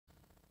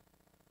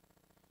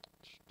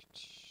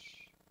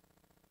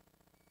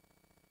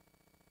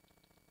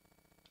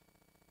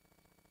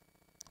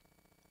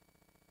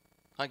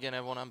Hi again,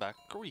 everyone. I'm back.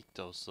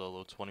 Garito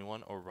Solo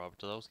 21 or Robert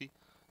Dolowski,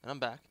 and I'm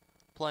back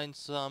playing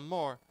some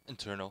more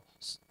Internal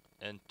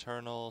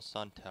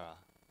Sonata.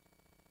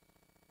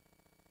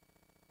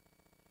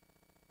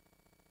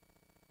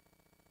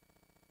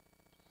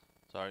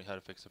 Sorry, had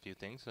to fix a few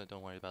things, so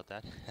don't worry about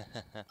that.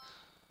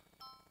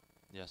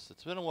 Yes,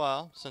 it's been a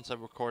while since I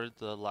recorded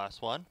the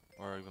last one,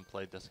 or even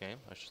played this game,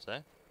 I should say.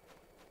 Are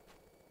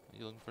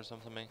you looking for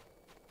something, mate?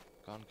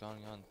 Gone.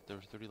 There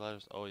were 30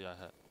 letters. Oh yeah,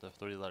 the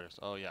 30 letters.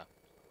 Oh yeah.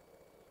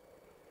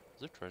 Is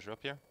there treasure up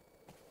here?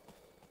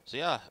 So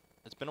yeah,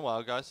 it's been a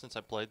while, guys, since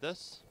I played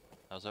this.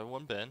 How's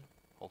everyone been?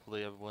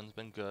 Hopefully everyone's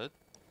been good.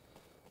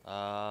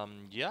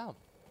 Yeah.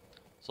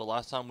 So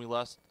last time we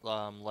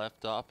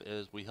left up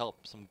is we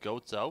helped some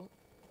goats out.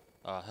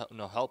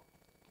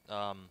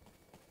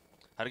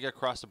 Had to get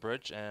across the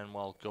bridge, and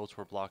while goats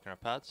were blocking our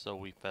path, so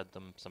we fed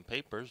them some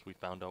papers. We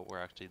found out were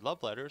actually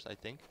love letters, I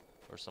think,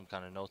 or some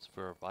kind of notes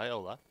for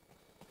Viola.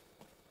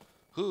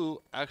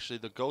 Who actually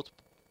the goats?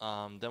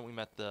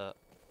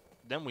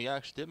 Then we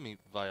actually did meet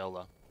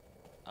Viola.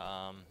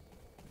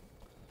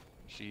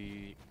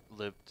 She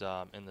lived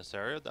in this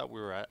area that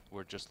we're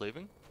just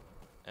leaving,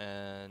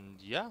 and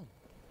yeah,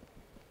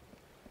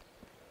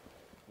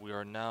 we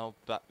are now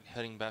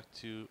heading back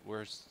to.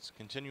 We're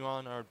continue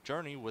on our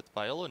journey with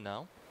Viola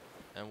now,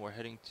 and we're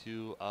heading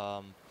to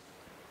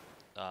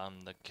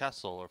the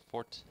castle or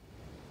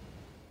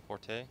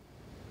forte.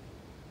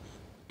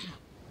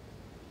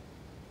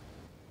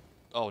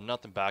 Oh,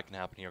 nothing bad can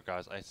happen here,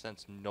 guys. I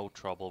sense no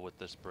trouble with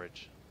this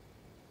bridge.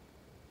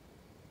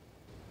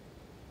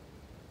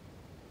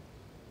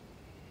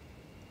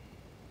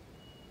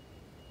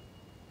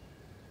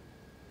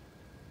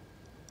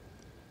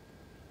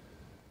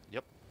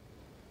 Yep.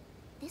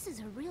 This is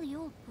a really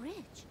old bridge.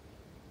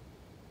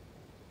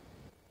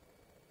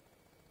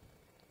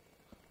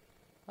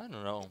 I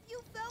don't know.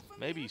 You fell from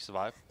Maybe here, you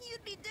survived.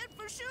 you'd be dead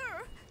for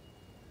sure.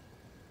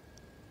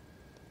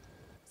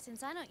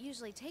 Since I don't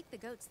usually take the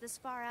goats this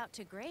far out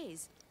to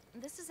graze,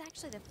 this is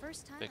actually the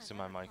first time Fixing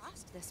I've my ever mic.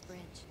 crossed this bridge.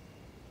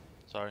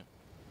 Sorry.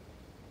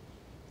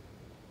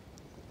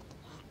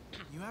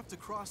 You have to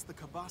cross the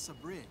Cabasa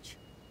Bridge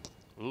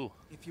Ooh.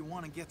 if you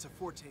want to get to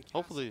Forte Castle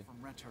Hopefully-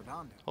 from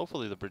Retornando.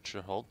 Hopefully the bridge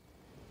should hold.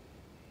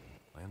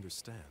 I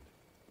understand.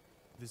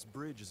 This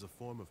bridge is a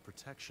form of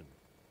protection.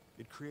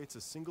 It creates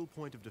a single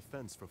point of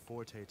defense for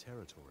Forte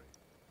territory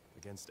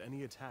against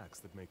any attacks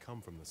that may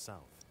come from the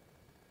south.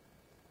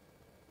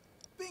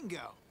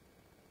 Bingo!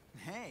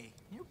 Hey,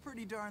 you're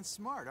pretty darn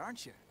smart,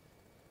 aren't you?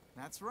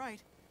 That's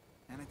right.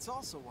 And it's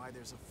also why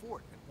there's a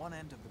fort at one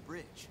end of the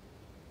bridge.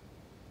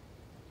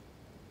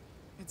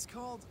 It's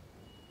called...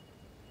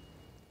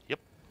 Yep.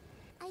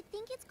 I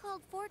think it's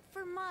called Fort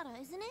Fermata,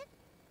 isn't it?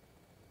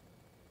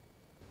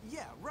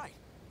 Yeah, right.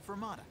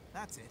 Fermata,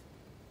 that's it.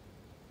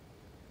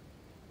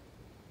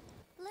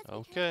 Let's be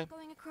Okay. careful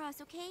going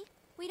across, okay?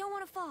 We don't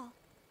want to fall.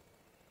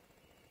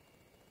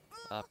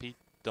 Pete,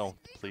 don't,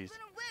 please. I'm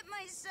gonna wet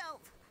myself.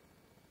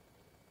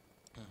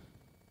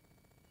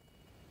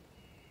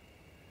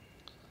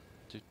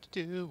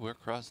 We're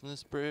crossing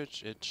this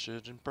bridge. It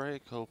shouldn't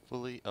break,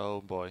 hopefully.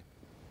 Oh boy.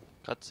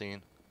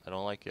 Cutscene. I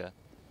don't like it.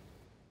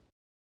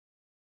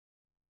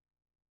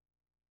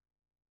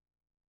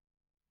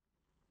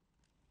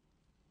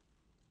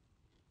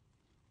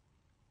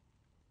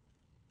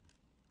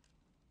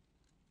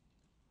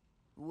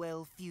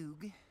 Well,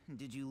 Fugue,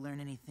 did you learn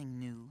anything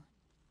new?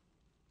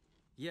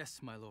 Yes,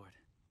 my lord.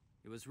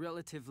 It was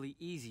relatively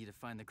easy to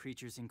find the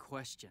creatures in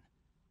question,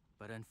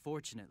 but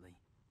unfortunately,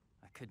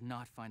 I could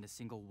not find a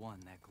single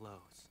one that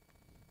glows.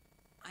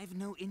 I've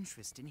no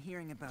interest in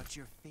hearing about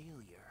your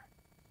failure.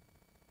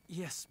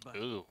 Yes, but...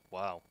 Ooh,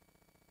 wow.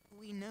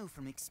 We know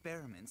from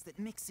experiments that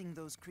mixing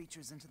those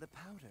creatures into the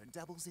powder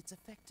doubles its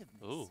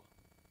effectiveness. Ooh.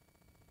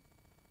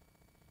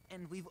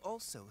 And we've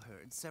also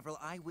heard several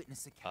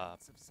eyewitness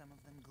accounts of some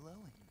of them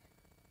glowing.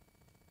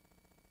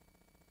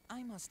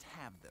 I must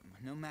have them,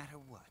 no matter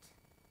what.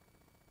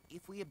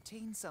 If we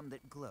obtain some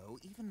that glow,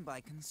 even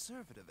by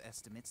conservative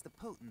estimates, the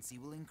potency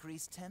will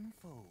increase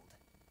tenfold.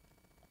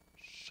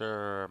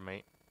 Sure,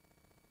 mate.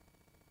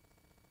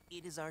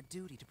 It is our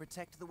duty to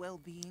protect the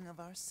well-being of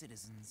our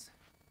citizens.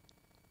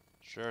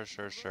 Sure,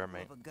 The role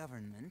mate. of a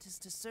government is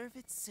to serve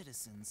its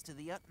citizens to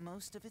the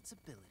utmost of its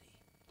ability.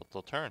 But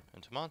they'll turn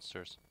into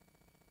monsters.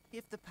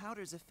 If the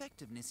powder's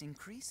effectiveness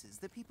increases,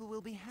 the people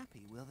will be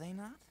happy, will they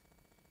not?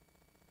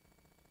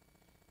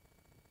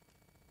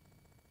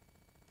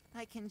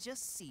 I can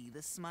just see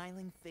the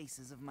smiling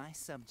faces of my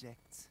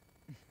subjects.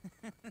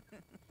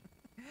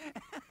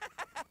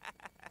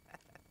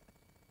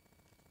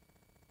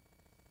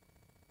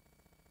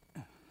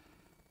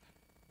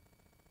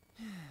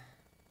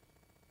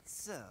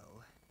 So,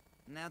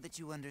 now that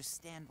you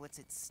understand what's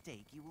at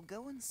stake, you will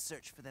go and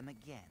search for them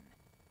again.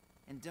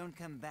 And don't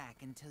come back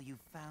until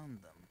you've found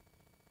them.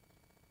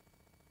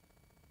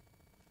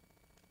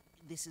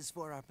 This is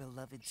for our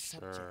beloved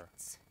Sure.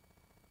 subjects.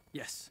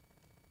 Yes.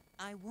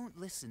 I won't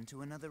listen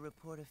to another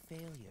report of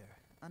failure.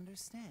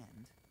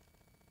 Understand?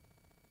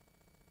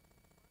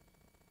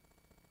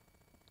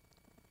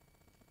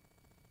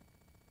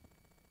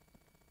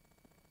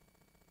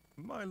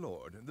 My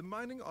lord, the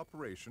mining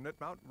operation at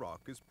Mount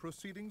Rock is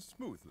proceeding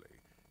smoothly.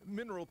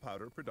 Mineral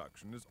powder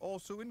production is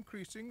also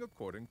increasing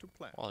according to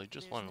plan. Well, he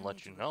just There's wanted to no let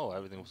need you to know report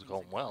everything when was things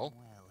going are well.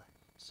 well.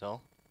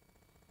 So,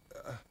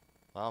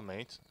 well,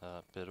 mate,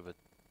 a bit of a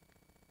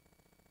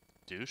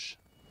douche,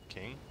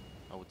 king,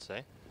 I would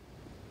say.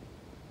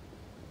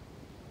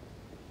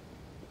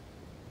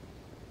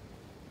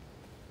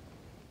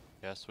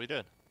 Yes, we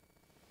did.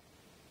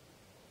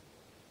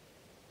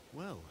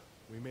 Well,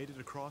 we made it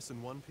across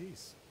in one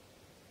piece.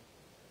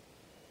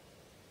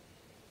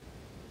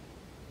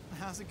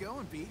 How's it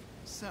going, Pete?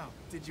 So,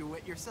 did you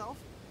wet yourself?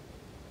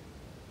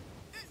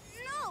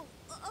 No,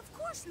 of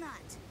course not.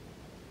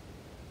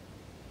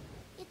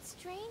 It's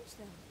strange,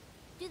 though.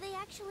 Do they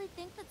actually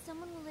think that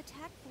someone will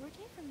attack Forte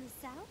from the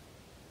south?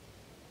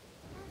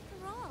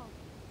 After all,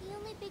 the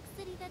only big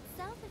city that's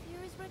south of here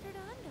is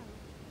Retardondo.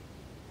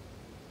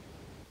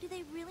 Do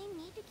they really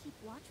need to keep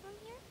watch from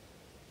here?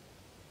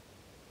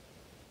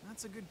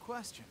 That's a good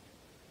question.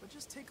 But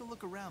just take a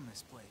look around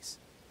this place.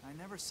 I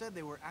never said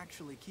they were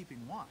actually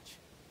keeping watch.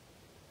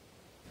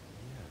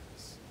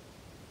 Yes.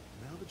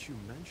 Now that you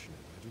mention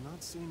it, I do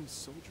not see any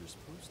soldiers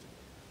posted.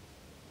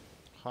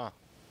 Huh.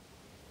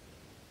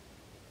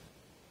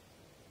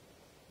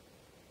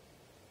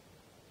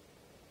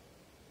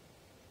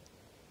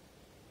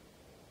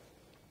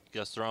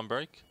 Guess they're on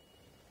break?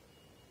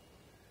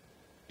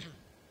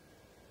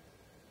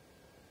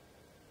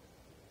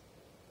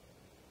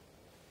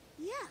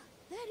 Yeah,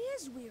 that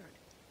is weird.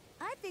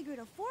 I figured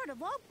a fort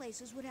of all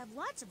places would have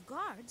lots of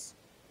guards.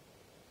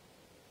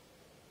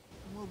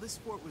 Well, this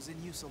fort was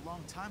in use a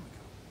long time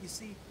ago. You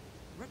see,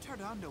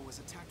 Retardondo was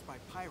attacked by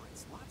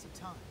pirates lots of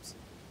times.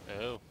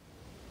 Oh.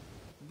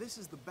 This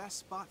is the best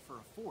spot for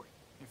a fort,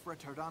 if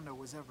Retardondo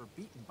was ever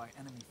beaten by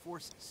enemy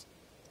forces.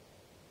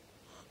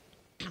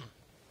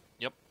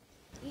 Yep.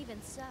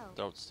 Even so,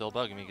 Though it's still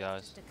right bugging me, now guys.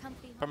 it's just a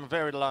comfy From a home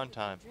very that long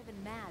people time. get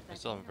driven mad by I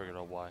still haven't pirates.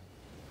 figured out why.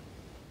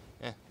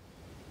 Eh.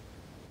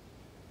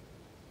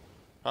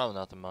 Probably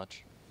nothing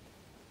much.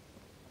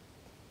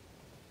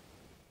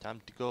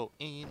 Time to go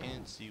in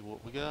and see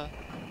what we got.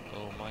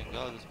 Oh my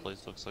god, this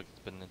place looks like it's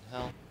been in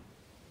hell.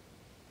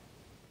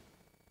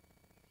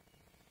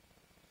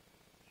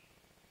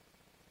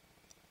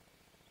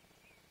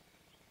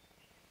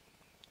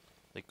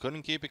 They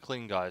couldn't keep it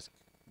clean, guys.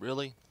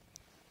 Really?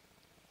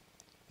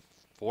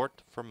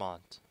 Fort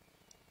Vermont.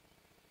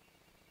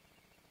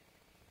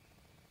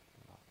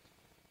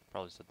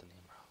 Probably said the name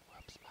wrong.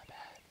 Whoops, my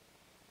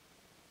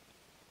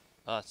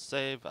bad.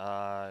 Save.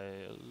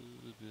 I'd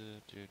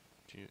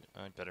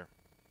better.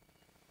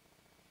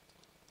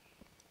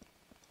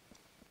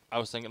 I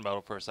was thinking about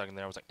it for a second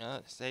there. I was like,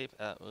 save.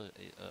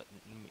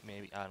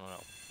 Maybe. I don't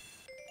know.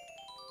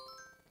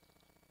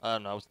 I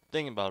don't know. I was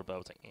thinking about it, but I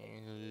was like,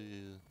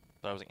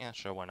 but I was like, yeah,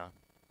 sure, why not?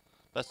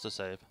 Best to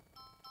save.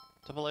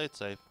 To play it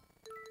safe.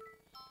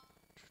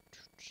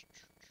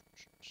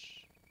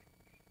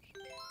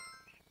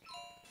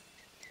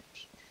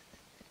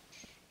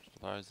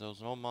 Surprised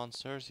there's no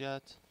monsters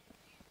yet,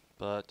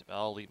 but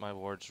I'll eat my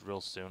words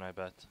real soon, I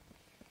bet.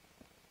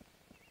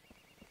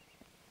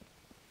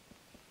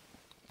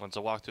 Once I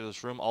walk through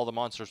this room, all the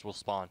monsters will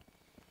spawn.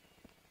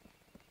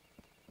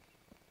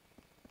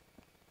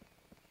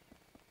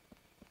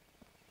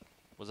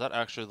 Was that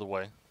actually the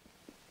way?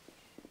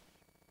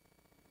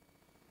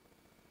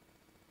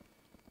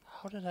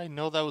 How did I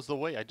know that was the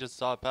way? I just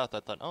saw a path. I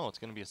thought, oh, it's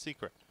going to be a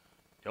secret.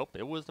 Nope,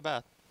 it was the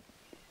path.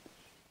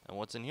 And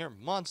what's in here?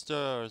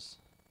 Monsters!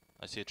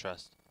 I see a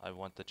chest. I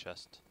want the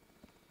chest.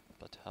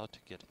 But how to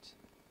get it?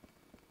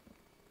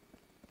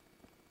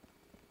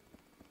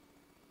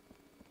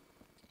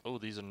 Oh,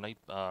 these are night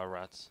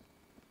rats.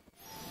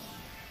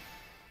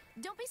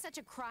 Don't be such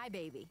a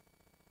crybaby.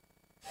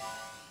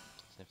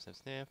 Sniff, sniff,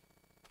 sniff.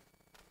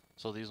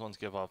 So these ones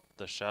give off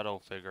the shadow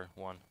figure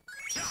one.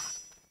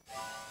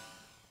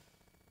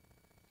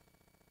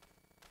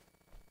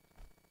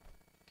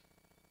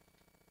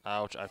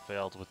 Ouch, I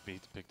failed with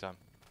beat big time.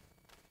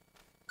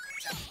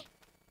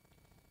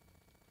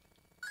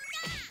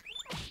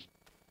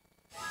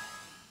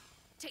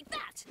 Take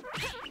that!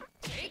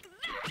 Take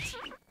that!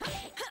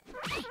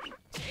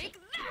 Take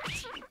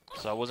that!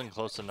 So I wasn't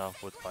close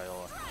enough with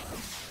Viola.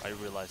 I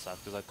realized that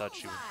because I thought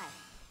she would.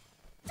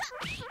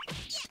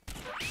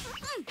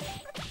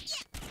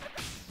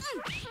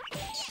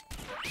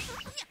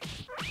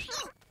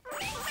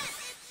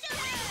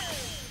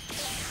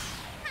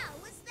 How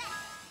was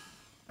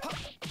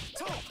that?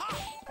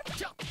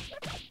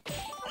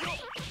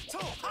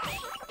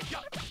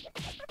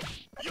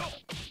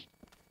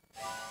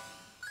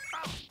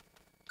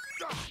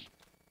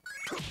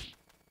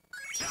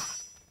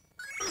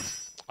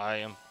 I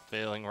am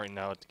failing right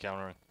now at the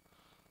countering.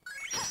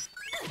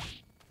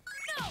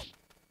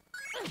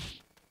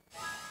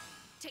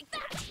 Take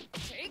that!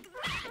 Take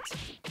that!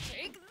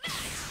 Take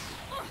that!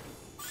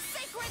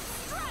 Sacred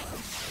strike!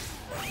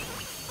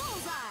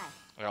 Bullseye!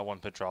 I got one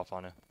picture off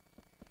on it.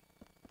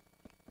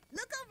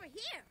 Look over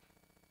here.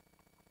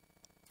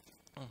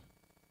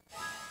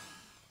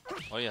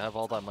 Oh yeah, I have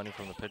all that money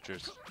from the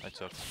pictures I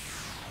took.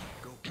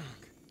 Go back.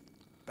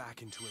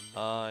 Back into a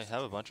I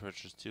have a bunch of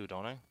pictures too,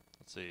 don't I?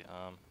 Let's see.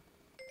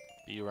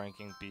 B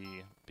ranking,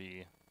 B,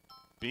 B,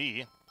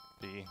 B,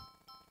 B,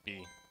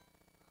 B.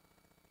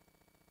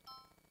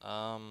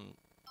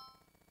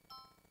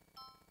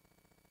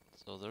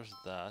 So there's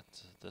that.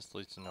 This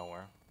leads to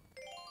nowhere.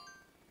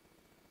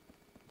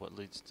 What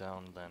leads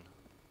down then?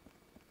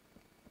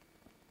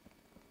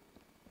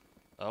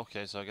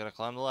 Okay, so I gotta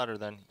climb the ladder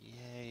then.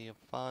 Yay,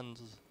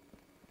 funds.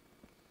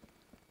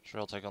 Sure,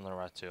 I'll take on the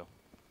rat too.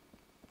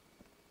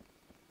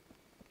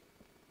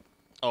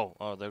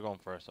 Oh, they're going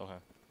first. Okay.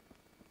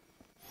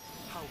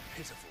 How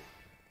pitiful,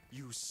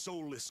 you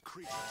soulless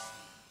creatures.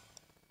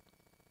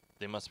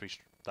 They must be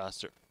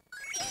faster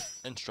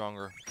and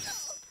stronger,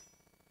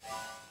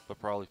 but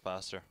probably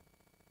faster.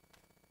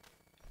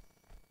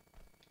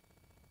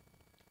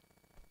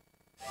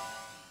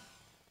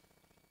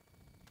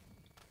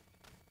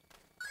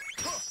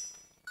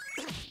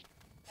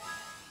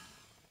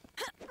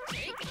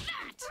 Take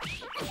that!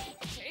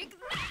 Take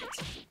that!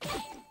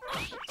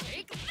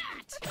 Take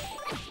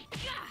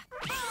that!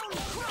 Bone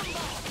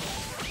crumble!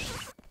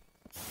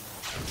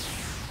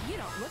 You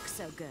don't look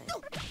so good.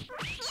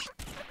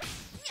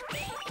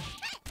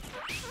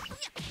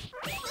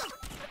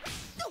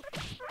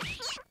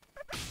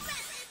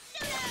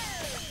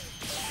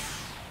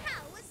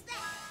 How was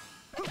that?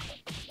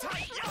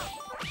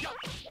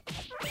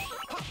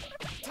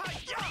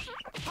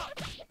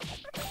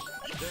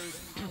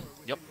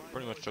 Yep,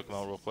 pretty much took them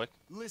out real quick.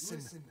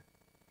 Listen.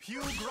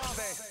 Più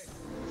grave.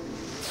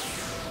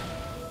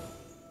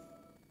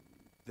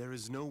 There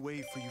is no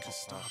way for you to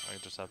stop. I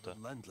just have to.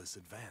 Relentless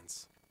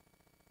advance.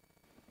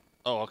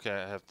 Oh, okay,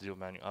 I have to do it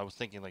manually. I was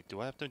thinking, like,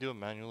 do I have to do it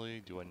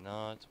manually? Do I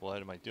not?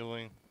 What am I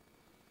doing?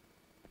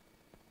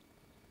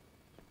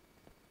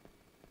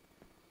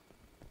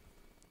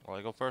 Will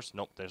I go first?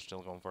 Nope, they're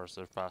still going first.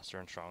 They're faster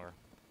and stronger.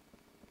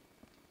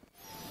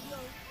 You're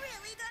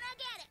really gonna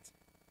get it.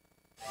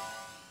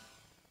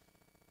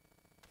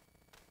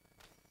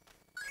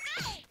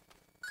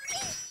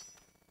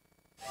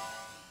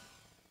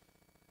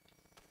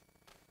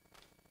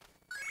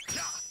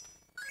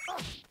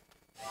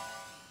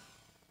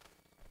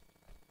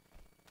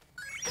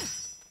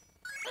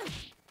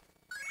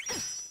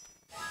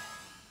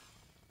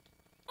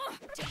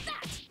 Take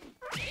that!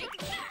 Take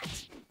that!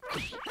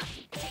 Take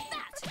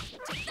that!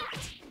 Take that!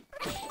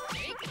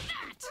 Take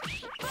that!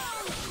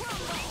 Bone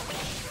crumble!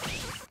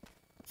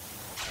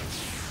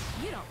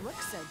 You don't look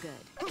so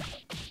good.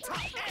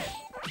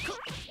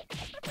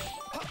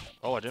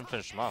 Oh, I didn't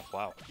finish them off.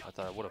 Wow, I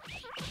thought I would have.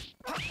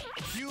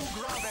 Più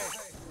grave.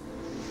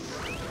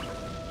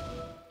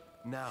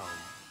 Now.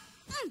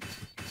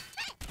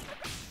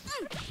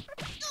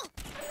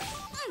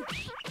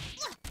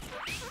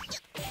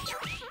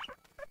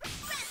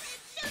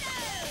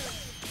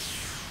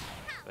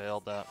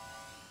 Failed that.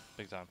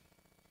 Big time.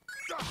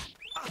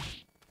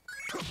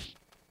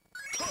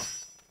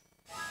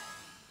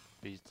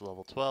 Beats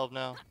level 12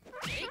 now.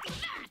 Take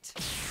that!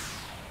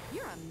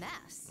 You're a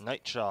mess.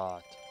 Night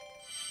shot.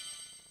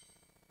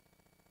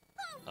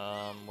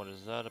 What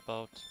is that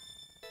about?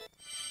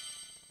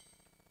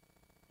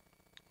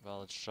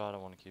 Valid shot, I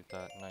want to keep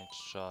that. Night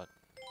shot.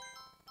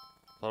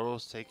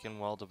 Photos taken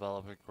while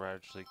developed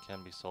gradually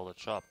can be sold at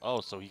shop.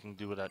 Oh, so he can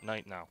do it at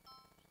night now.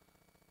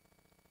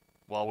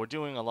 Well, we're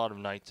doing a lot of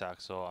night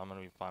attacks, so I'm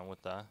gonna be fine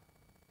with that.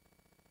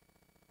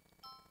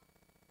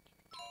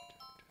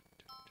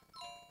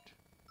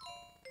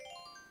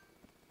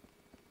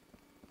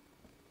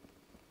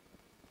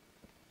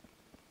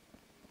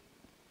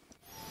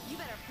 You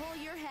better pull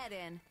your head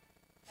in.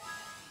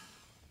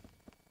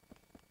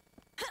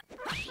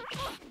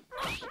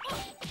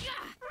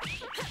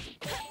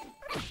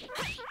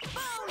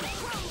 Bone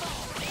crumble!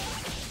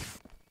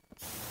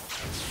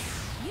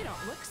 You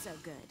don't look so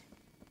good.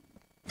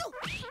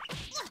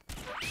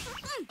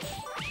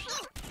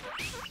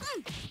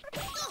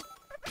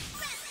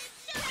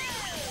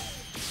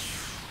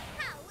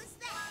 How was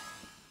that?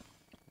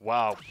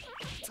 Wow.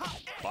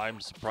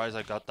 I'm surprised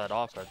I got that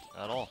off at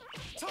all.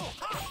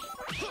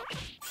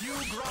 Più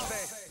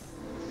grave.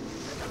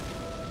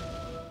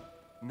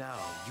 Now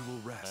you will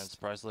And rest.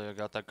 surprisingly, I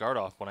got that guard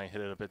off when I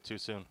hit it a bit too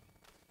soon.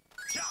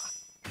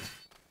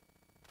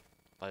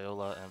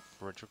 Viola and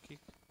Frederick.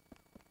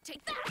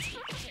 Take that!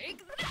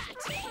 Take that!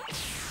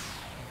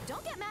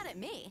 Don't get mad at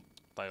me.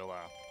 Viola.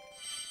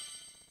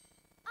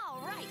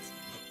 All right.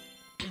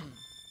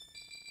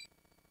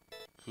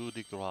 Coup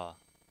de grace.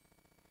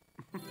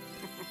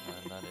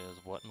 And that is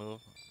what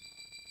move?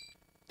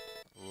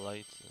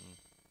 Light and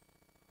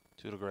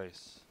two to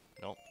grace.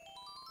 Nope.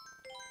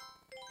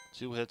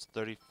 2 hits,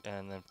 30,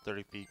 and then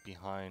 30 feet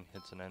behind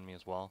hits an enemy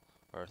as well,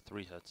 or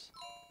 3 hits.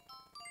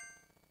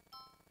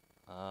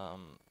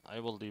 I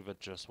will leave it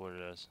just what it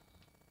is.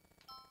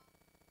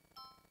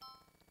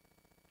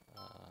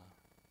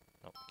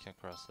 Nope, can't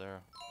cross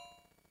there.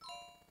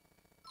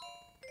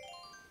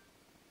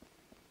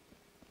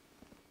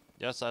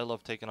 Yes, I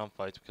love taking on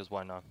fights because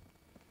why not?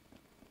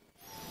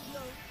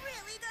 You're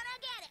really gonna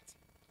get it.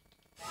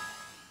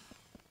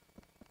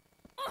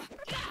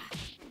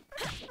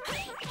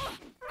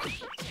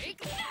 Take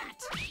that.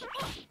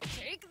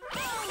 Take that.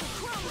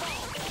 Crumble.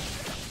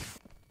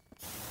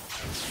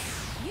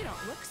 You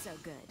don't look so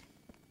good.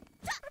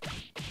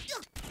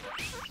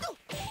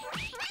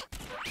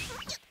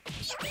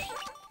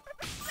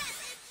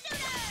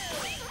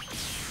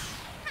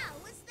 How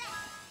was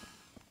that?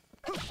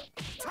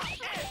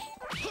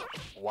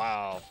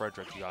 Wow,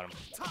 Frederick, you got him.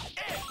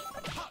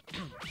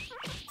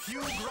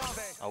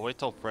 I'll wait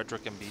till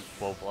Frederick and Beat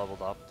both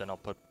leveled up, then I'll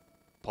put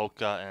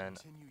Polka and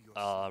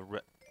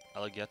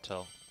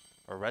Alligato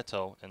or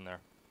Reto in there.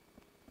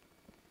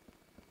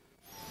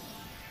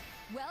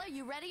 Well, are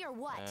you ready or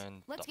what?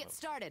 And Let's don't get move.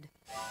 started.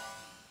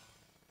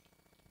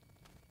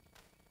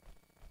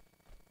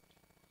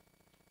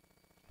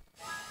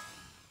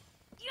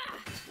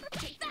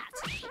 Take that.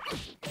 Take that.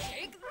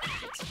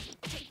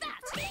 Take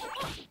that.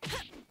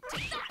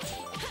 Take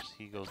that.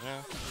 He goes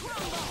there.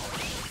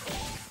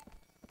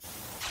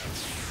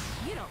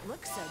 You don't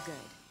look so good.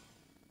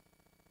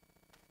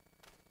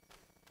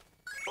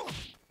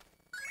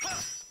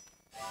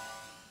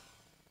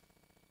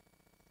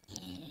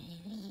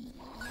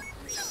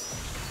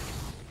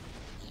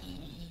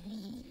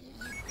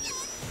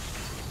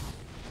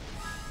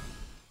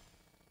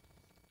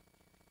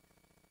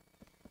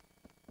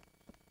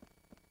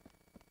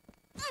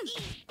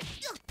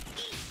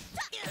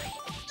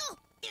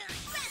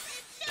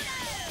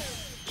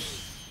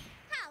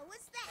 How was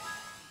that?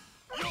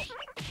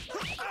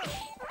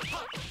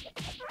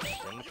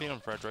 Didn't defeat him,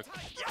 Frederick.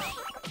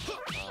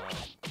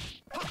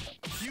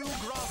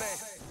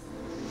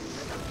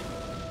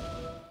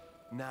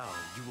 Now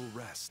you will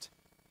rest.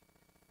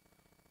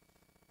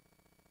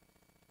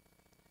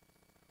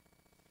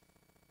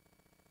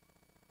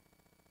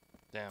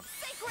 Damn.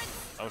 Sacred,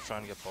 I was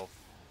trying to get both.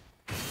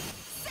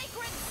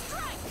 sacred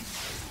strike.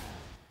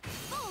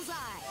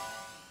 Bullseye!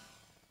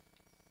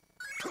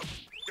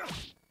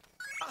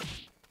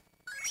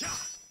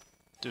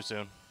 Too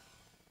soon.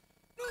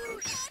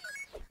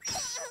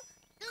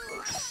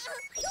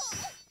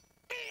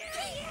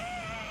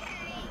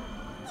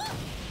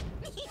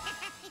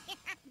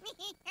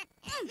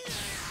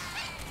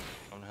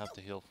 I'm gonna have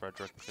to heal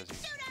Frederick because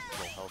he's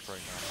low health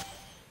right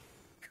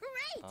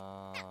Great.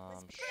 now.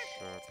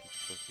 Sure,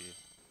 Peach Cookie.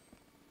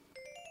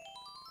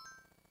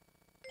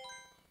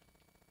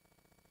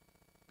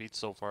 Beat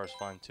so far is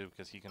fine too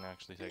because he can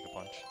actually take a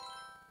punch.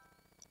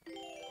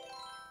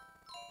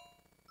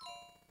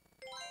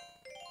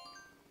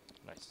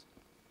 Nice.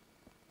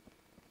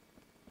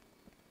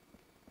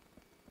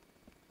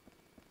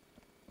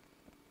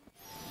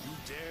 You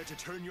dare to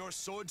turn your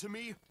sword to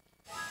me?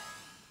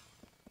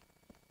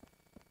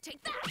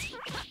 Take that. Take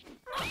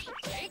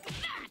that.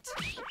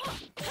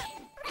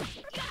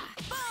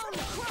 Bone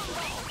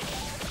crumble.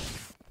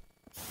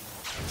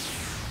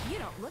 You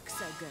don't look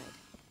so good.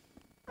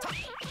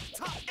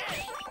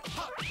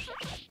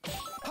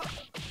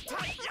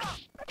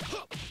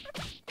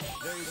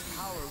 There is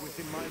power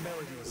within my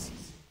melodies.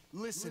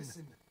 Listen.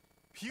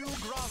 Più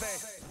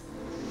grave.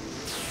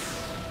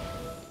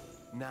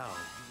 Now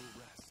you will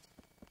rest.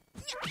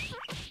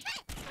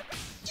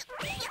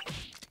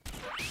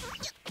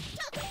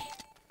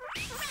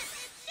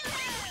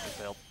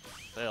 Failed.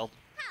 Failed.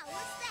 How was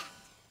that?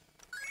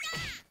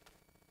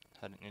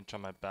 Had an inch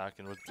on my back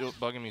and it was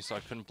bugging me so I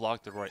couldn't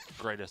block the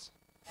greatest.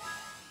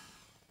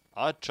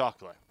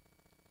 Chocolate.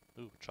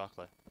 Ooh,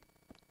 chocolate.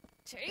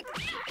 Take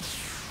that.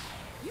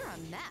 You're a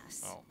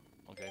mess. Oh,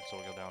 okay, so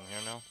we go down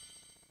here now.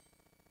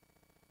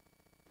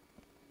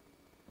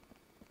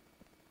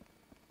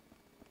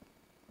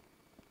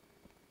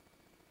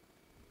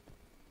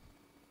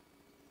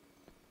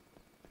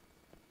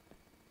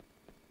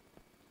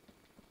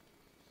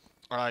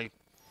 I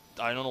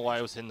don't know why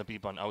I was hitting the B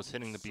button. I was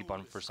hitting the B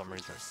button for some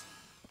reason.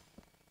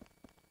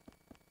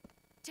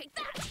 Take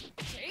that.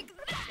 Take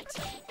that.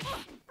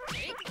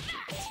 Take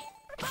that.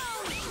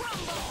 Bone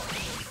crumble.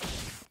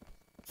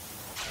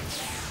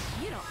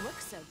 You don't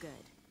look so good.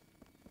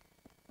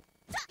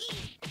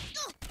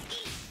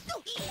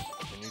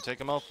 Can you take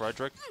him out,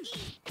 Frederick?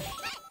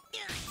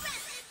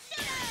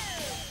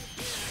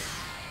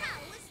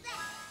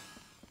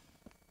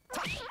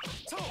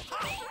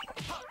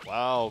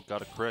 Wow,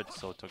 got a crit,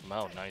 so it took him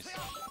out. Nice.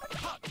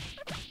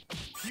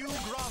 Più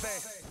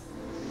grave.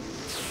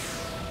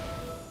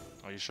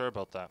 Are you sure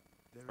about that,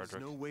 There is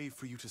Frederick? no way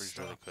for you to Pretty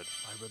sure stop they could.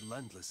 my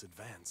relentless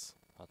advance.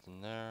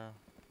 Nothing there.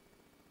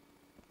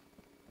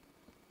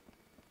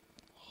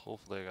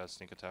 Hopefully I got a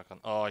sneak attack on.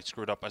 Oh, I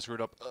screwed up. I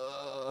screwed up.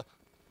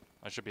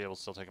 I should be able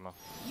to still take him out.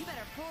 You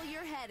better pull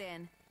your head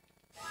in.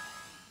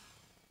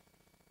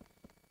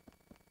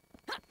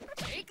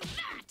 Take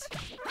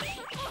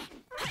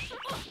that.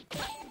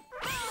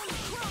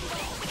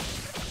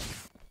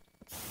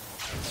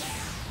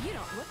 You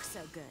don't look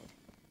so good.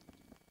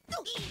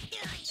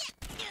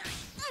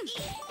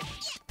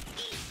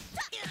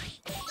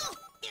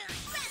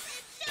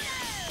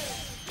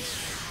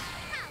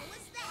 How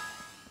was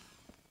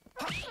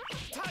that?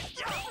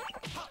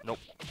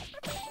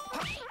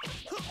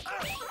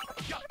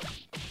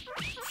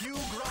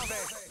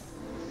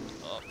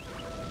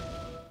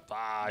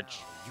 Fudge.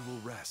 You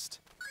will rest.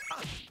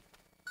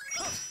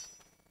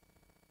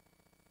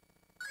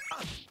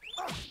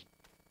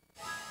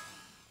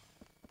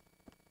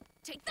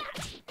 Take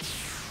that!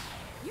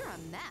 You're a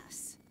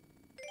mess.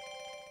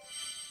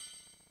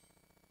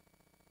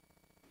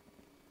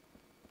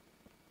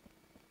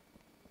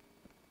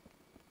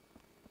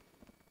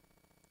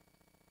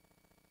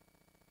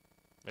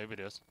 Maybe it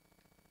is.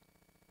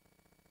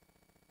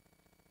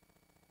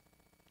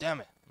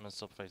 Damn it! I'm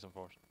still facing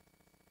forward.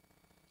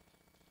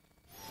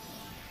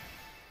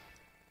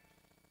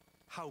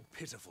 How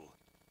pitiful.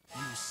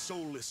 You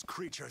soulless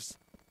creatures.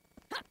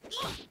 I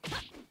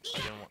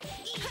didn't want.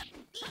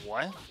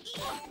 What?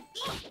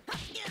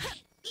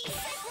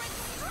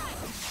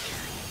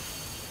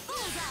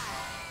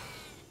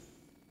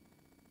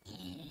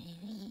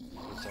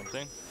 Same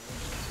thing.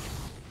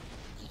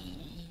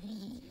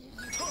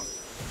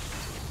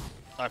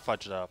 I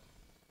fudged it up.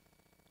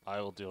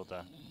 I will deal with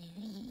that.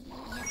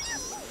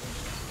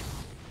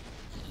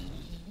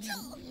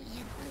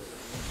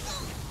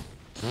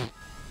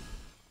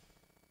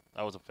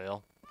 That was a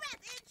fail.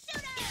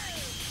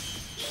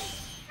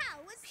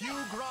 Pew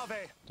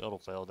grave. Total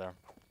fail there.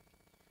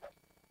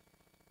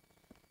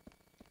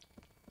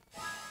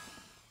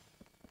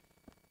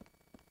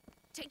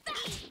 Take that!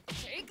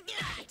 Take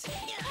that!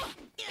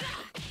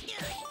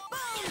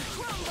 Bone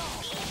crumble!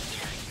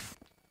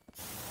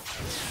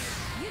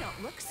 You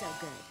don't look so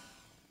good.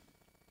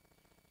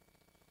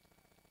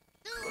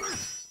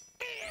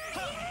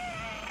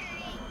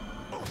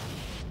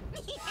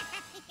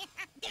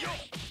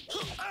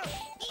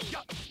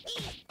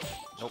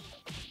 Nope.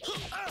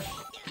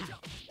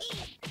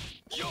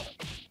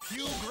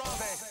 Pew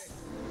grave.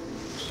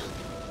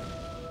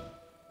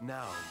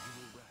 Now you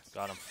will rest.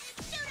 Got him.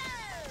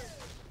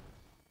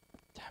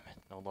 Damn it.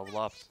 No level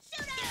ups.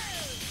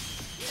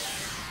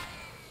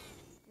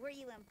 Were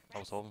you impressed? I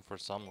was hoping for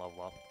some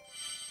level up.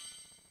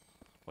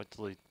 Wait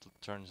till he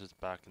turns his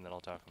back and then I'll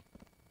attack him.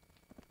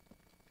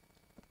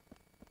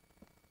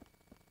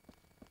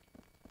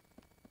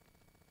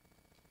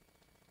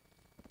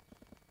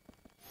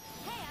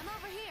 Hey, I'm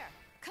over here.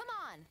 Come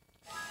on.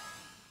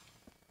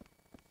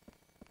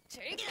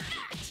 Take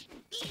that!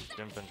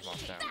 Didn't finish him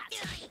off there.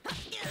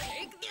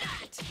 Take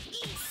that!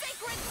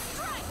 Sacred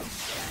strike!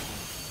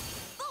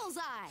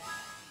 Bullseye!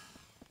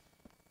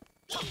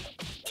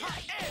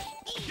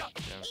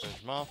 Didn't finish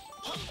him off.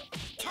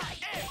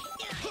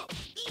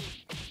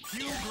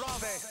 Pew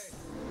grave.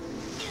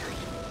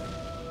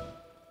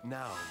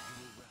 Now you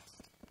will rest.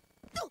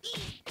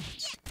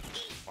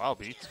 Wow,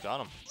 beats.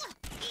 Got him.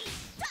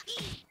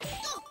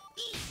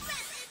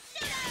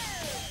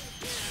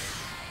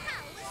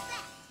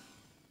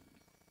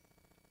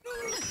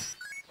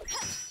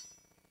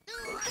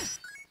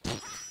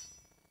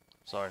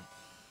 Sorry.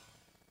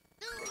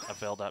 I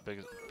failed that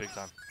big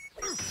time.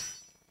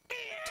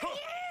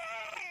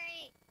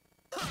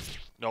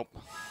 Nope.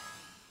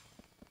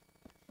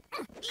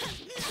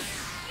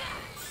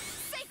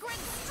 Sacred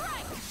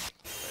strike!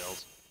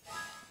 Fails.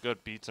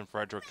 Good beats and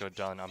Frederick good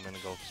done. I'm gonna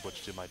go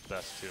switch to my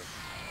best too.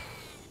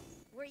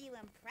 Were you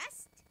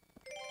impressed?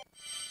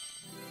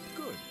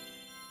 Good.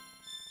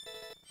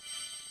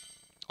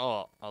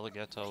 Oh,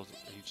 Alligato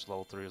each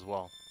level 3 as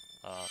well.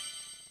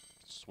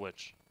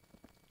 Switch.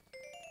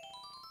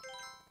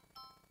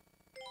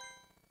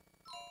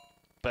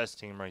 Best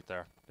team right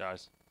there,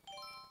 guys.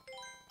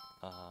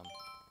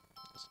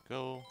 Let's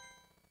go.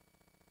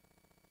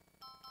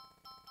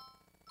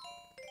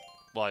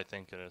 Well, I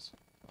think it is.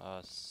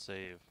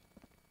 Save.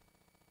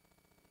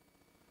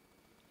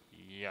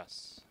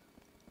 Yes.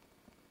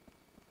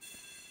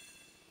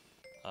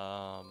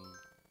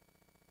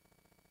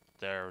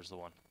 There's the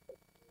one.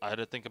 I had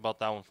to think about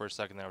that one for a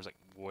second there. I was like,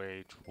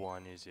 which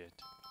one is it?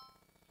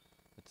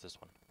 It's this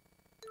one.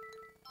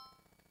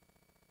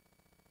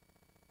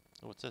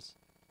 Oh, what's this?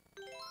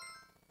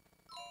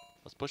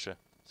 Let's push it.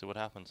 See what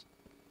happens.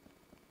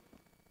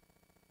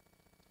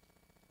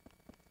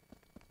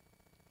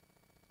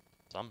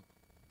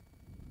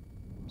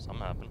 Some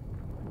happen.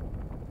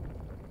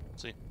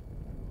 Let's see.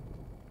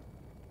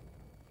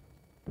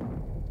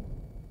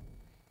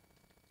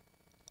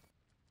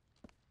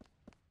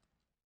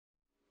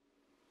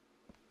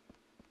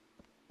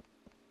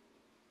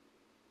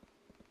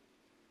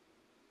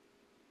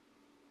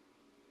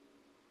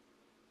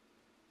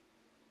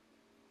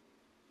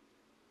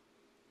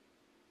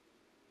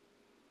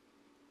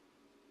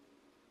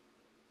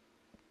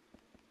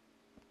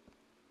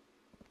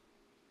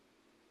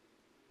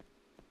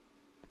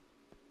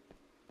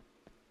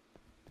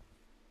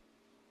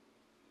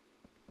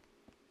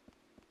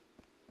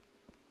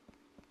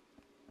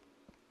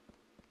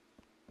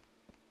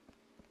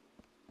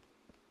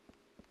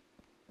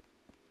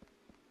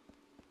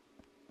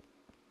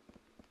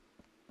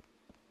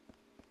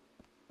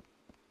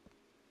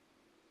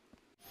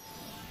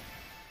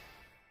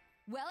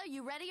 Well, are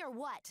you ready or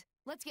what?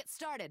 Let's get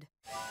started.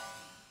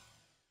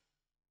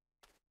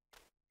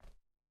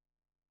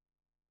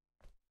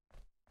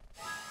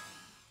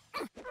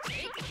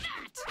 Take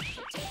that!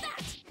 Take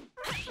that!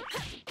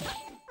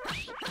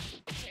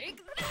 Take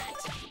that!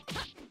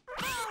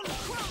 Bone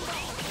crumble!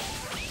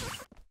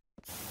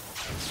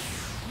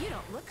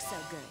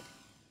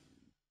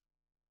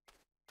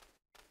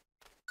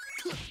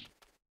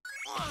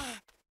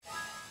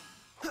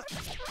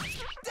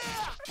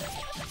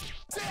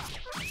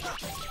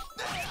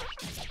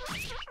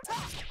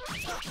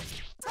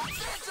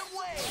 Phantom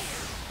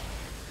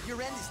Wave!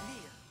 Your end is near.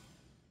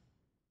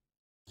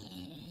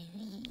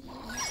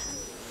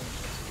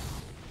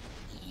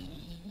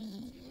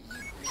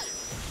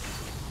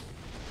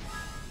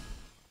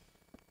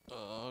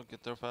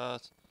 Get there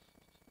fast.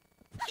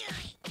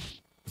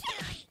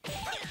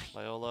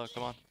 Viola,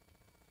 come on.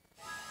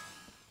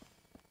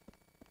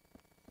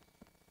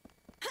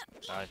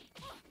 Die.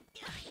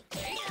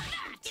 Nice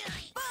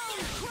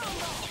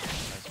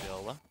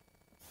Viola.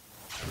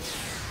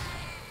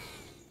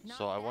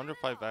 So I wonder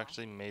if I've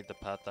actually made the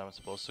path that I'm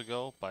supposed to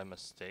go by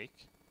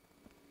mistake.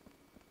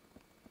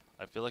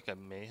 I feel like I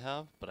may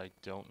have, but I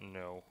don't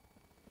know.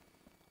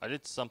 I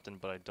did something,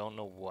 but I don't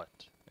know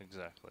what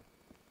exactly.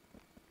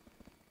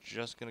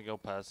 Just gonna go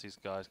past these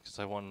guys because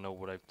I want to know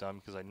what I've done,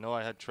 because I know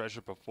I had treasure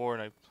before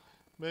and I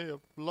may have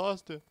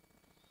lost it.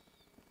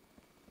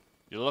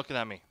 You're looking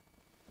at me.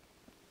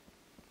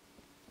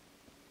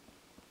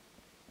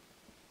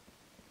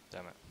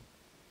 Damn it.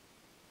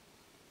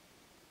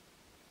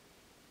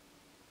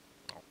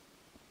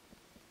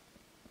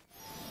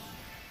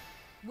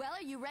 Well,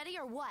 are you ready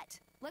or what?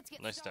 Let's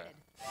get Nice started.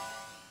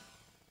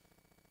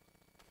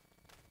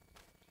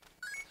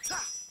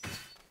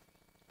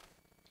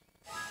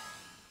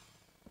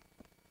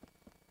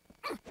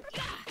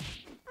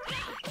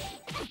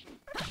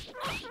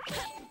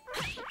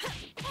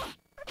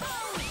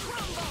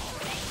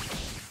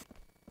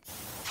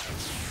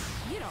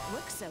 You don't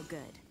look so good.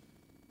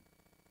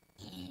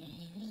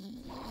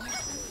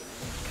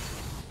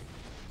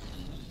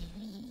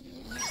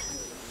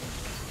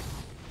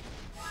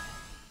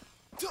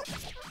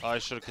 Oh, I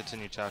should have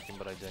continued attacking,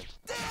 but I didn't.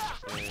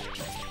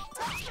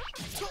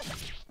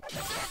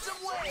 Phantom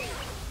Wave!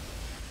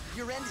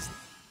 Your end is...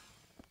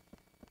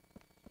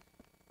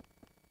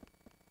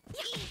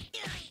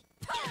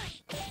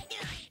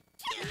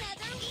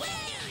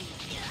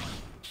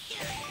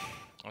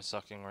 I'm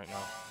sucking right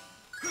now.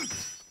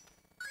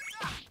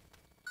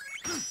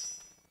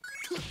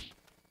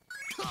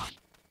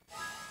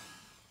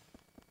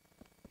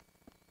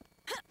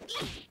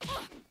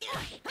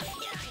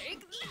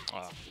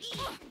 Ah.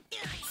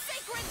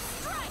 Sacred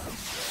strike!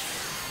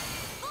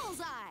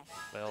 Bullseye!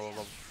 Fail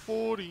level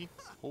 40.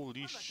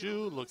 Holy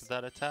shoot, look at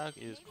that attack.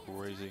 It is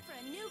crazy For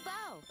a new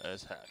bow.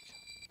 as heck.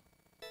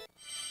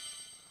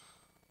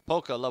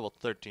 Polka level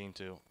 13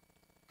 too.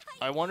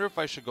 I wonder if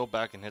I should go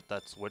back and hit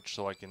that switch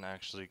so I can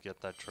actually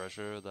get that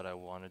treasure that I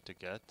wanted to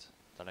get,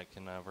 that I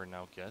can never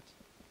now get.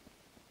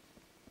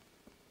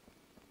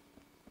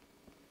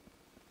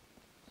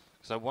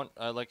 Because I want,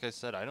 like I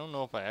said, I don't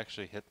know if I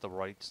actually hit the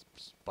right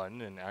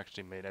button and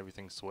actually made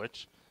everything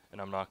switch, and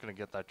I'm not going to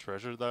get that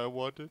treasure that I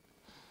wanted.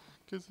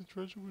 Because the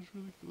treasure was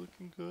really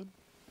looking good.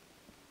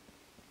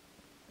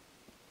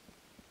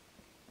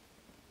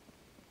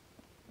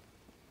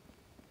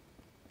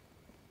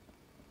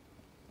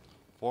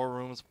 Four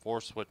rooms, four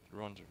switch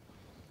runs.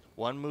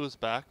 One moves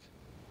back.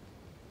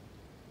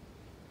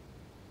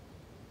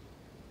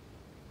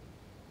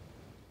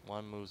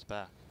 One moves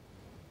back.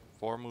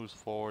 Four moves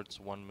forwards,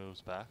 one moves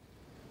back.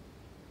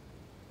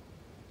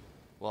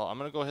 Well, I'm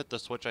gonna go hit the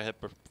switch I hit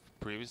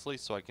previously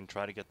so I can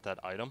try to get that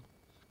item.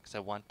 Because I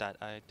want that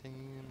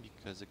item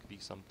because it could be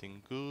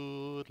something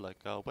good like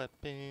a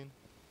weapon.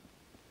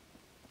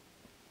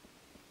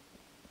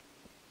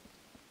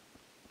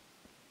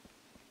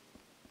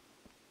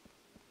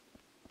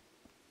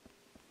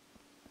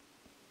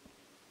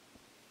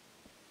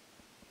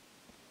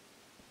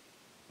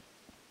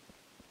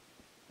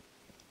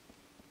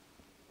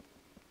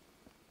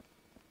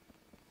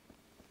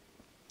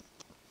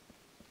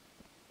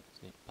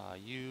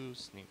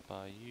 Sneak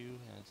by you,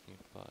 and sneak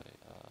by,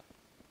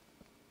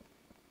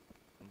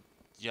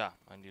 yeah,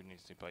 I do need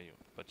to sneak by you,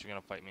 but you're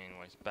gonna fight me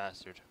anyways,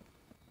 bastard.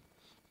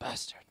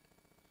 Bastard.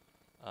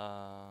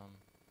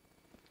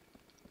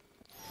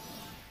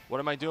 What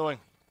am I doing?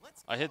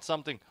 I hit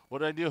something. What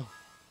did I do?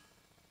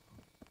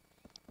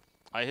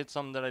 I hit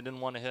something that I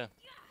didn't want to hit.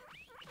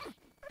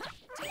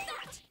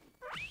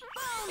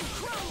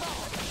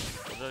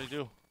 What did I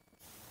do?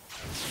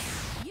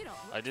 You don't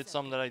I did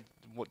something that I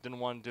didn't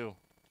want to do.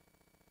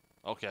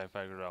 Okay, I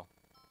figured it out.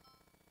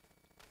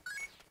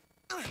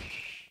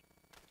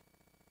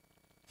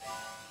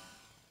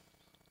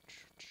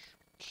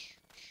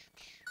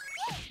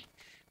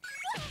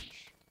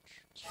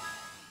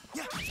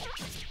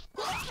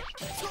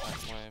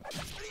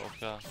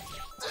 Polka.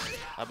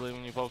 I believe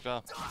in you,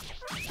 Polka.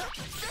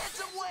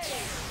 Phantom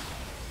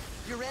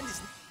Wave! Your end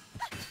is...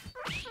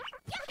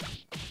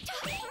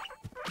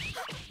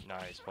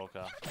 Nice,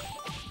 Polka.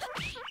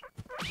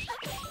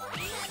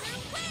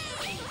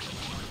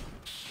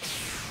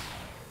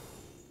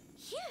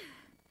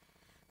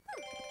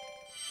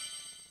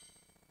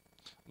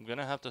 I'm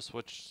gonna have to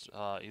switch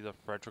either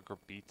Frederick or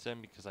Beats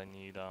in because I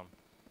need them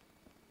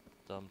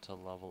to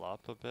level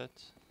up a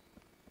bit.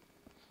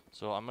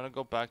 So I'm gonna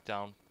go back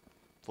down,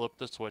 flip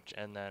the switch,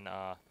 and then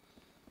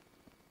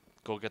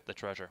go get the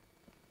treasure.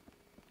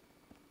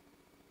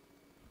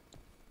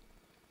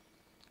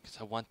 Cause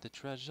I want the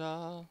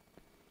treasure.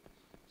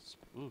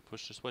 Ooh,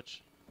 push the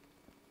switch.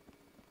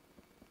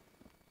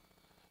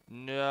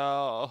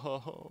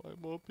 No, I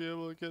won't be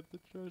able to get the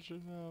treasure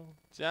now.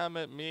 Damn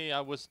it, me,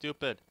 I was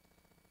stupid.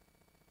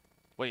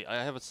 Wait,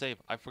 I have a save.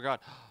 I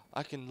forgot.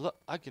 I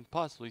can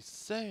possibly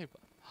save.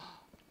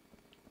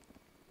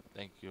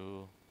 Thank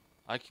you.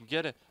 I can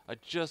get it. I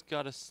just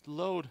gotta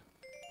load.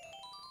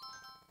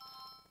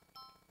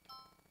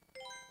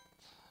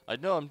 I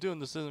know I'm doing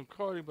this in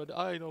recording, but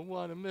I don't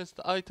want to miss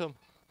the item.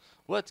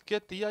 Let's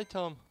get the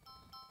item.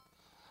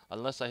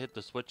 Unless I hit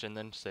the switch and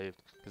then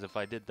saved. Because if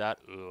I did that,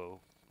 oh.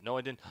 No,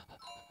 I didn't.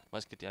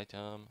 Let's get the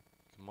item.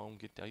 Come on,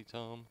 get the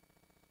item.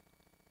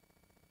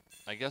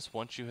 I guess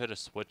once you hit a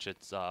switch,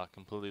 it's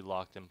completely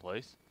locked in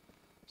place.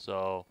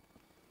 So,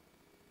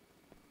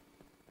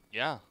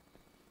 yeah.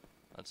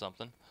 That's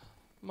something.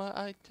 My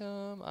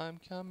item, I'm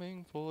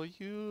coming for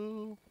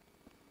you.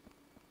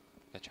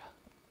 Gotcha.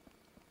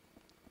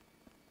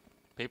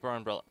 Paper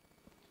umbrella.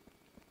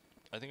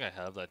 I think I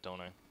have that, don't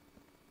I?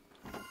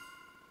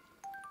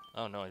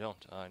 Oh, no, I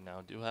don't. I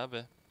now do have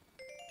it.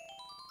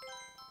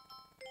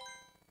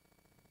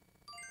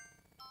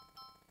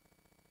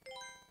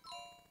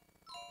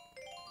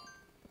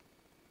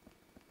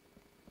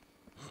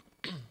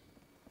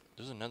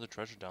 There's another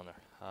treasure down there.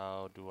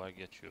 How do I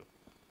get you?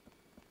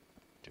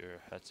 There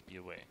has to be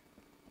a way.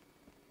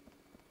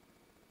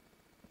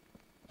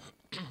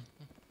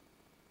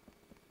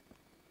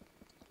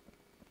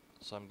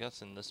 So I'm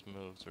guessing this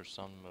moves or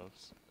some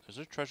moves. Is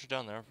there treasure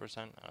down there for a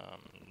second?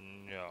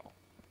 No.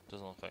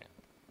 Doesn't look like it.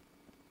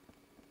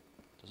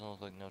 Doesn't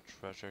look like no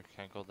treasure.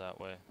 Can't go that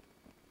way.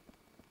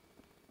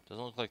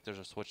 Doesn't look like there's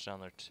a switch down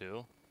there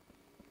too.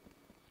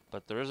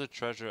 But there is a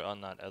treasure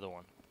on that other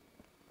one.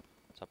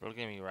 Stop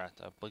looking at me, rat.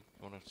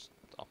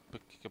 I'll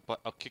kick your butt.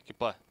 I'll kick your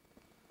butt.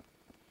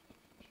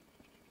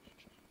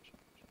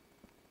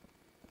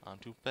 I'm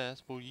too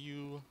fast for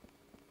you.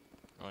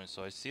 Alright,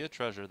 so I see a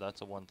treasure. That's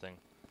the one thing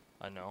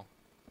I know.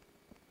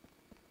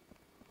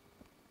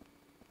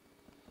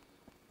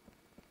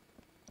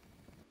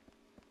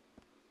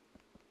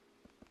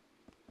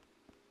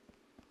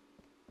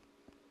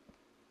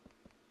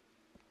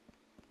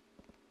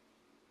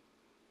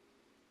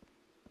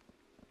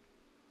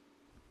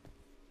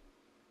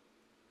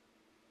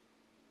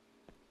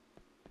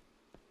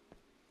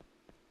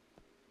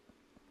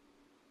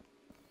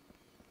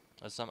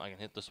 That's something I can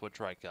hit the switch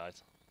right,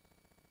 guys.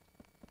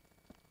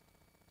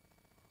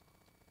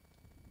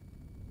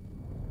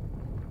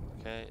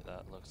 Okay,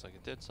 that looks like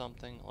it did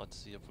something. Let's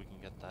see if we can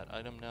get that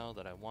item now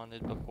that I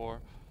wanted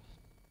before.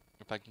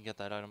 If I can get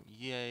that item,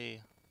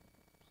 yay.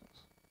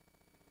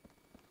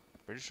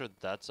 Pretty sure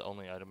that's the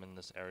only item in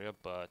this area,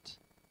 but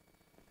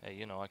hey,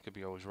 you know, I could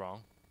be always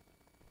wrong.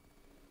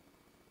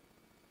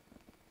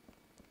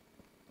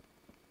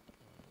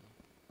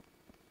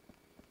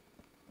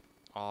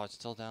 Oh, it's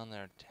still down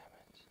there. Damn it.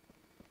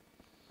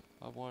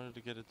 I wanted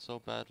to get it so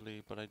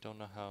badly, but I don't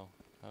know how.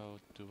 How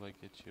do I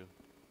get you?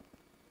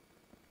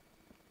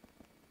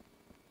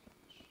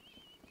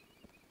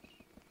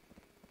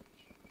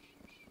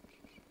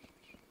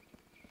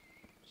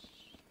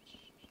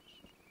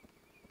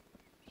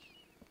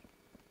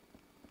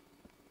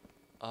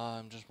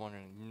 I'm just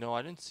wondering. No,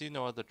 I didn't see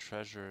no other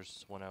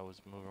treasures when I was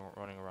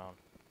running around.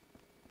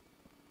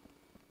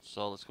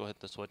 So let's go hit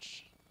the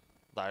switch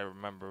that I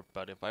remember.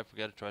 But if I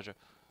forget a treasure,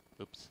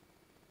 oops.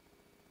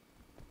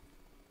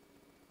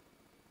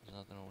 There's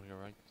nothing over here,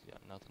 right? Yeah,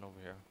 nothing over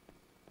here.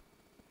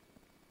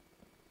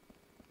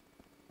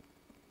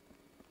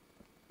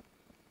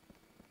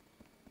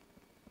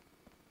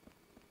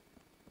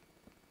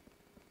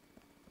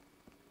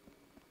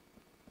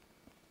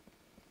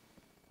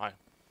 Alright.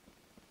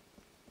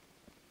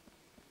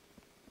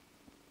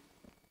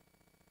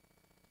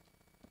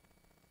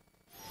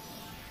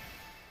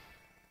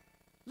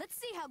 Let's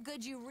see how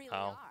good you really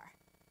How? are.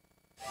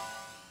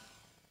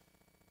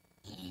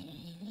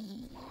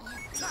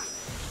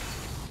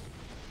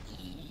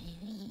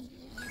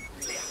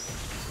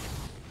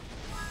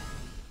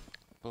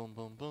 Boom,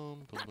 boom,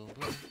 boom, boom, boom,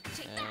 boom.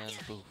 And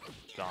boom.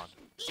 Gone.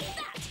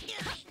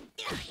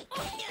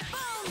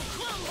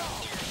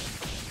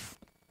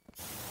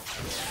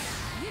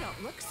 You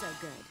don't look so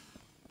good.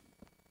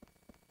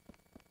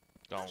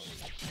 Gone.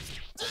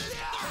 Did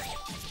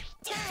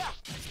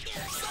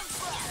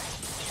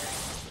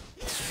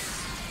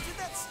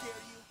that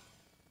scare you?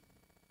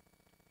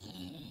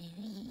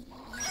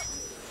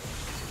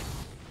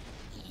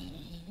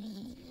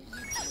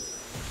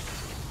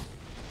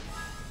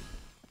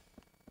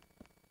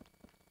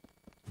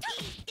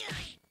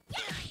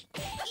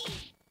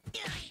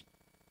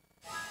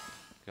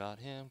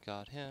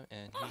 Got him,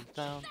 and he's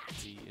down.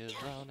 He is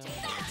round and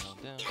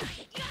down.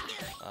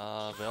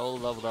 They all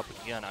leveled up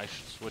again. I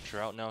should switch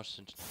her out now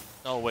since.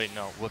 Oh wait,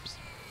 no. Whoops.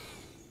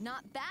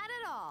 Not bad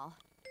at all.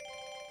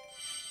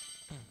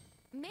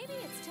 Maybe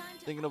it's time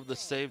to Thinking of the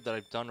save that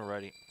I've done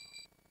already.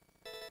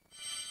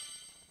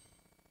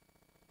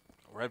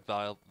 Red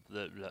Velvet.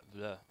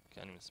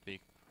 Can't even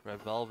speak.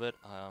 Red Velvet.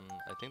 I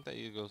think that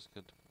goes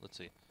good. Let's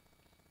see.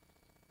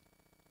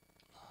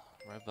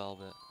 Red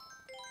Velvet.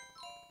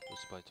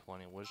 Boosted by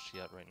 20. What is she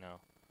at right now?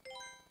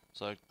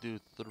 So I do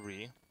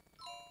 3.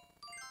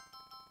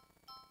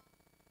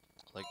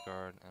 Light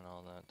guard and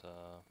all that.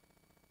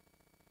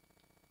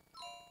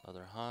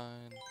 Other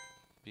hide.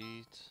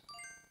 Beat.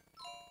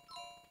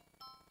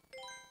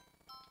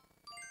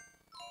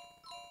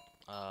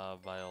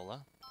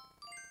 Viola.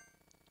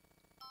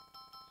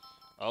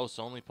 Oh,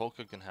 so only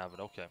Polka can have it.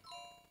 Okay.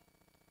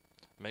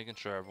 Making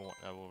sure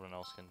everyone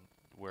else can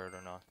wear it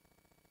or not.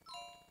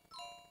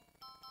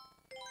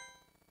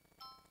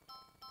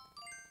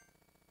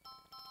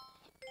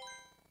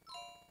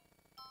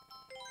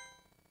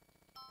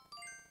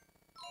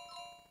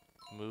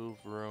 Move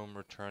room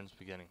returns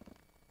beginning.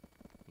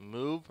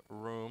 Move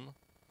room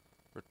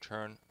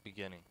return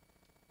beginning.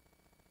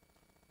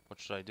 What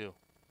should I do?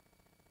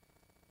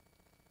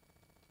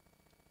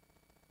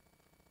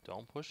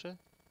 Don't push it?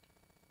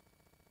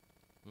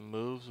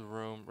 Moves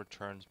room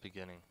returns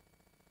beginning.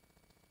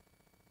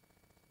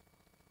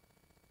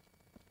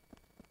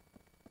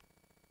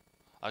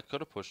 I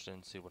could have pushed it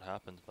and see what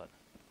happens, but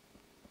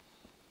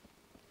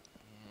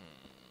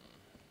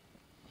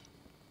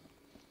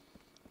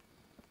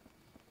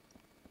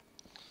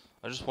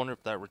I just wonder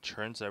if that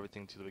returns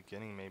everything to the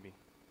beginning, maybe.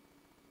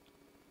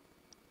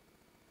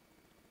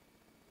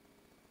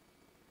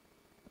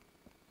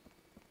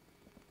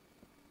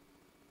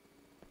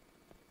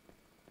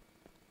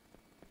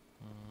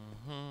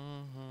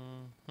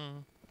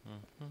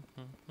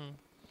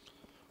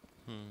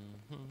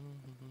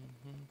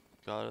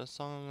 Got a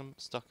song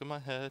stuck in my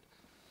head.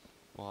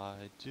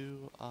 Why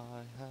do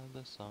I have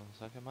the song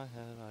stuck in my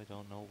head? I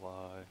don't know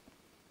why.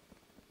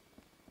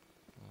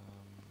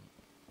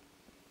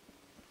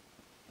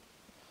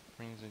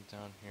 Brings it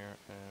down here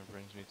and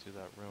brings me to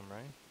that room,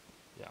 right?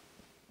 Yeah.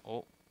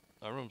 Oh,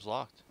 that room's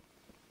locked.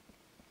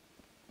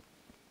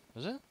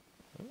 Is it?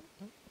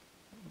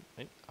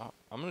 Wait,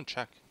 I'm gonna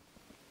check.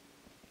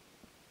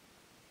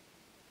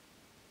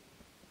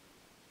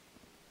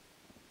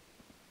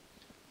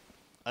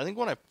 I think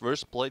when I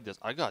first played this,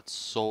 I got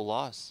so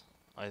lost.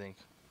 I think.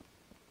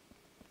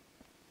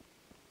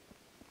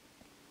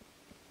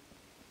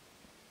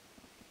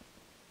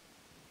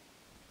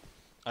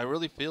 I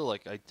really feel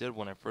like I did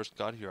when I first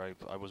got here.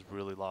 I was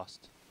really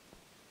lost.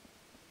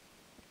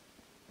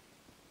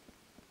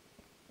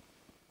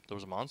 There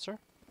was a monster?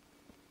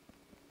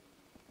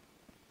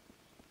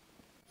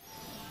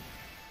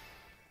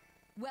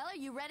 Well, are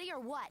you ready or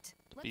what?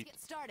 Let's Beat. get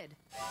started.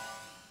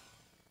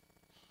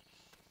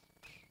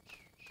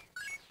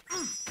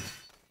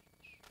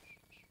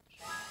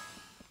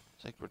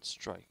 Sacred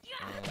Strike.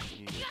 And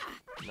he is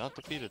not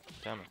defeated.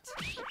 Damn it.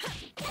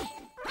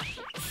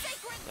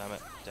 Damn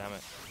it. Damn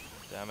it.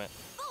 Damn it.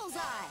 Bullseye!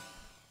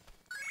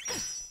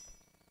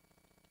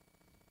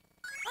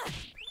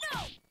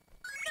 No!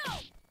 No!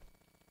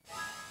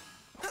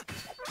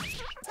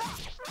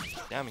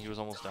 Damn it, he was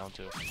almost down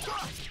too.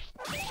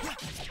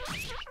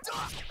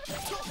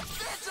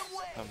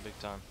 Having big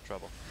time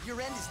trouble.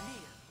 Your end is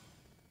near.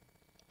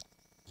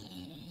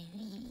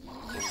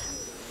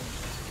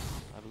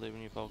 I believe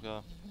in you,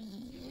 Polka.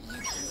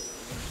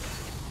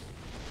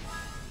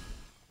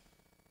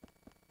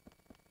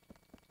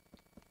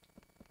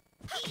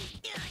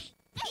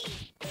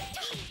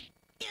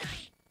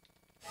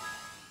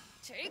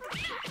 Take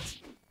that!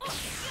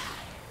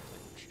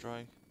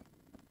 Strike.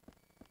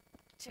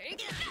 Take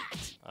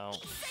that! Ow.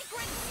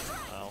 Sacred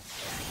strike! Ow.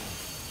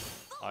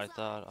 I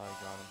thought I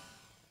got him.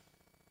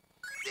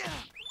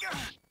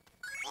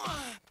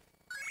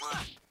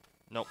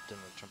 Nope,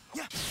 didn't reach him.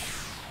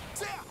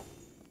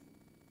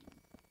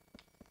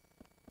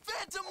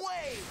 Phantom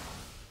Wave!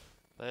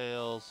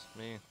 Fails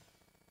me.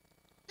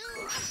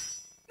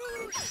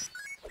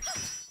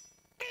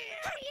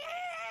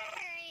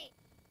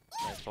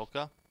 Nice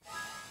Polka.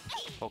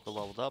 Polka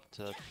leveled up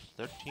to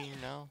 13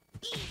 now.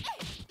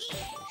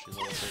 She's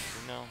level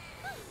 13 now.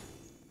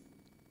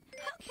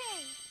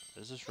 Okay.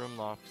 Is this room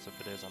locked?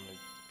 If it is, I'm gonna be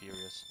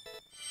furious.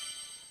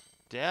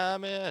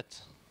 Damn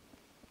it!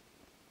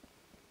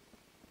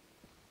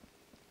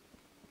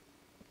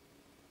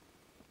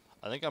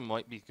 I think I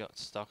might be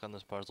stuck on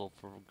this puzzle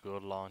for a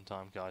good long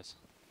time, guys.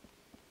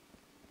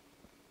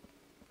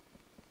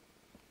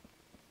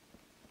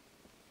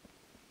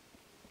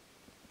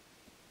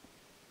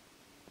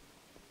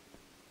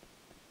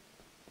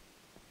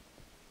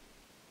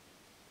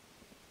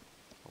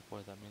 Oh boy,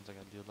 that means I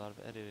gotta do a lot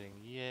of editing.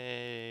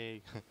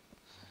 Yay!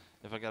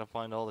 If I gotta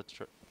find all the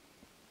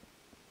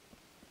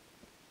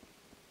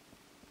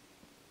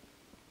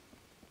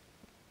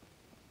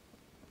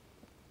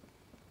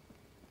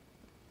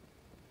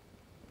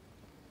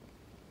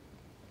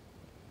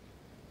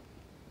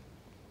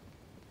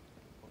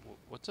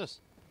What's this?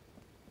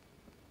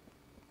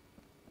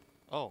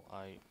 Oh,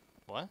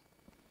 what?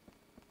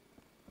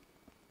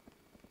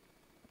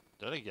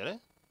 Did I get it?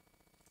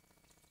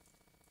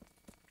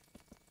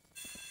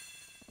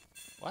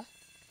 What?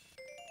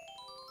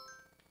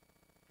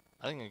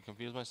 I think I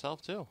confused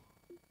myself too.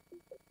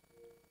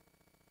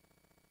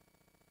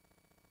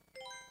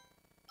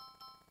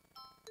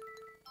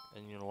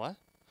 And you know what?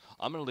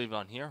 I'm gonna leave it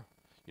on here.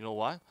 You know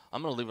why?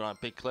 I'm gonna leave it on a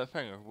big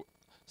cliffhanger.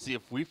 See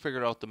if we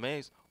figured out the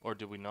maze or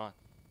did we not.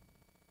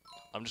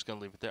 I'm just gonna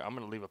leave it there. I'm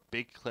gonna leave a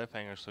big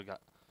cliffhanger so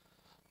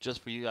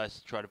just for you guys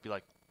to try to be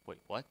like, wait,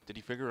 what? Did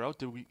he figure it out?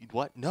 Did we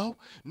what? No,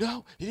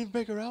 he didn't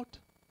figure it out.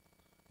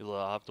 You'll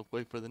have to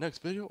wait for the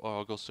next video, or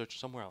I'll go search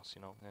somewhere else.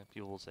 You know, and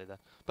people will say that.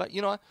 But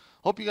you know what?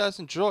 Hope you guys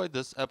enjoyed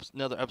this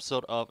another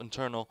episode of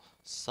Internal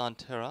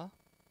Sonata,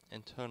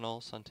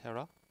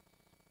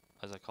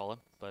 as I call it,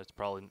 but it's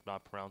probably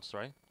not pronounced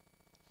right.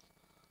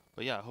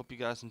 But yeah, I hope you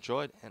guys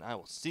enjoyed, and I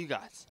will see you guys